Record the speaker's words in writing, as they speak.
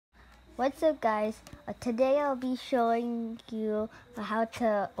What's up, guys? Today I'll be showing you how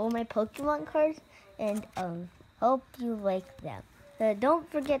to own my Pokemon cards, and hope you like them.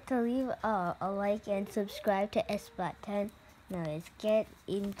 Don't forget to leave a like and subscribe to Spot10. Now let's get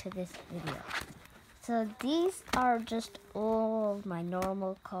into this video. So these are just all of my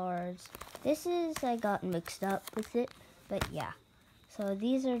normal cards. I got mixed up with it, but yeah. So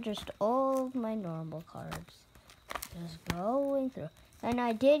these are just all of my normal cards. Just going through. And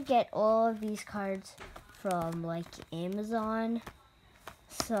I did get all of these cards from like Amazon.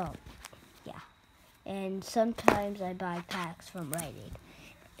 So, yeah. And sometimes I buy packs from Rite Aid.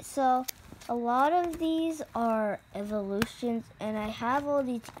 So, a lot of these are evolutions, and I have all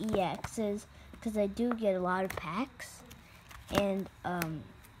these EXs because I do get a lot of packs. And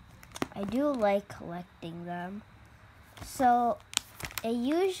I do like collecting them. So, I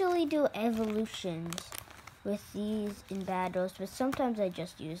usually do evolutions with these in battles, but sometimes I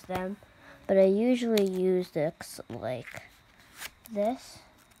just use them. But I usually use this like this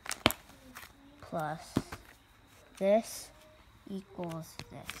plus this equals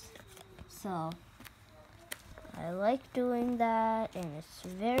this. So I like doing that, and it's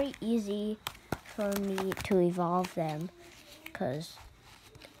very easy for me to evolve them because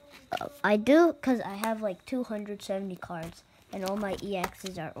I have like 270 cards and all my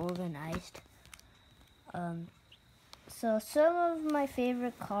EXs are organized. So some of my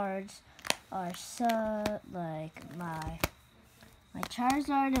favorite cards are like my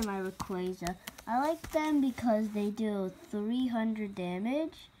Charizard and my Rayquaza. I like them because they do 300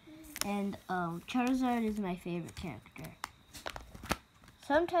 damage, and Charizard is my favorite character.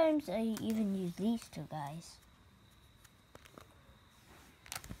 Sometimes I even use these two guys.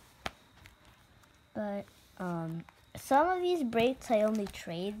 But some of these breaks I only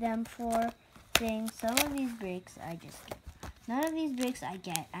trade them for things. Some of these breaks I just get. None of these breaks I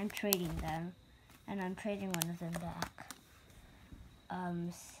get. I'm trading them, and I'm trading one of them back.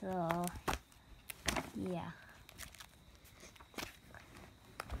 So yeah.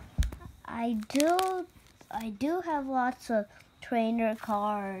 I do have lots of trainer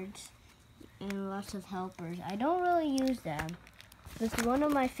cards and lots of helpers. I don't really use them, but one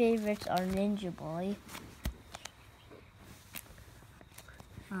of my favorites are Ninja Boy.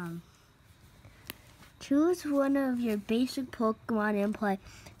 Choose one of your basic Pokemon and play.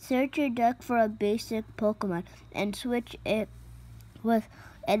 Search your deck for a basic Pokemon and switch it with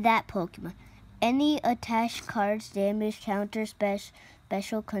that Pokemon. Any attached cards damage counter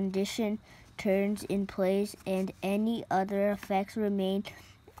special condition turns in place, and any other effects remain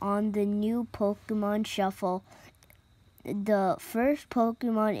on the new Pokemon shuffle the first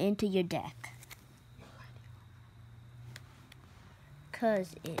Pokemon into your deck.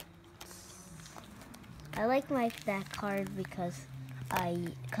 I like that card because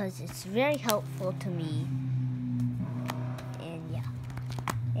it's very helpful to me. And yeah.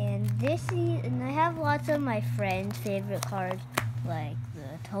 And I have lots of my friends' favorite cards, like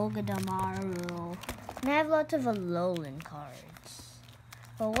the Togedemaru. And I have lots of Alolan cards.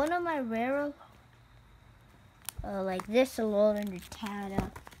 But one of my rare, like this Alolan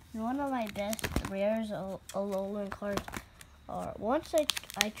Rattata, and one of my best rares Alolan cards are, once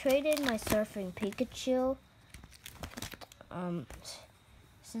I traded my Surfing Pikachu.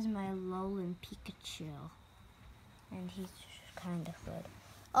 This is my Alolan Pikachu, and he's kind of good.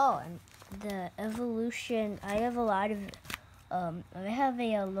 Oh, and the evolution, I have a lot of, I have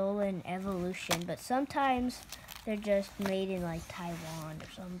a Alolan evolution, but sometimes they're just made in like Taiwan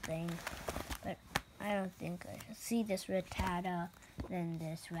or something. But I don't think I should see this Rattata, then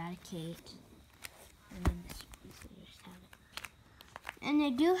this Raticate, and then this Rattata. And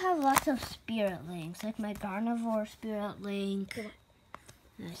they do have lots of Spirit Links, like my Gardevoir Spirit Link,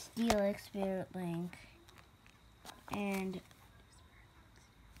 the Steelix Spirit Link, and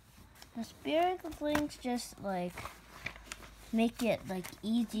the Spirit Links just like make it like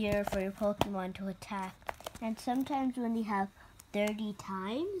easier for your Pokemon to attack. And sometimes when they have 30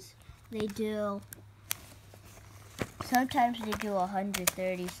 times, sometimes they do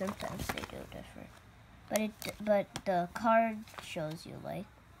 130, sometimes they do different. But the card shows you like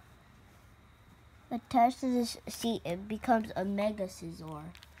attached to this. See, it becomes a Mega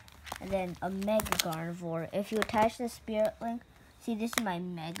Scizor, and then a Mega Gardevoir. If you attach the Spirit Link, see, this is my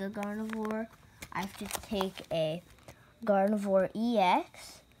Mega Gardevoir. I have to take a Gardevoir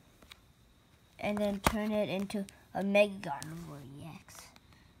EX and then turn it into a Mega Gardevoir EX.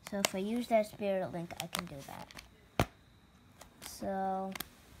 So if I use that Spirit Link, I can do that. So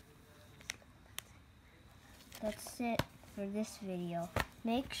that's it for this video.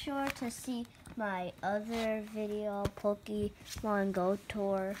 make sure to see my other video, Pokemon Go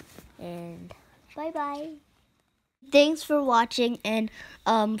Tour, and bye-bye. Thanks for watching, and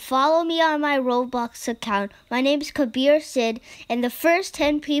follow me on my Roblox account. My name is Kabir Sid, and the first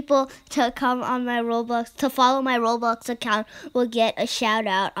 10 people to come on my Roblox, to follow my Roblox account, will get a shout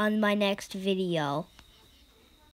out on my next video.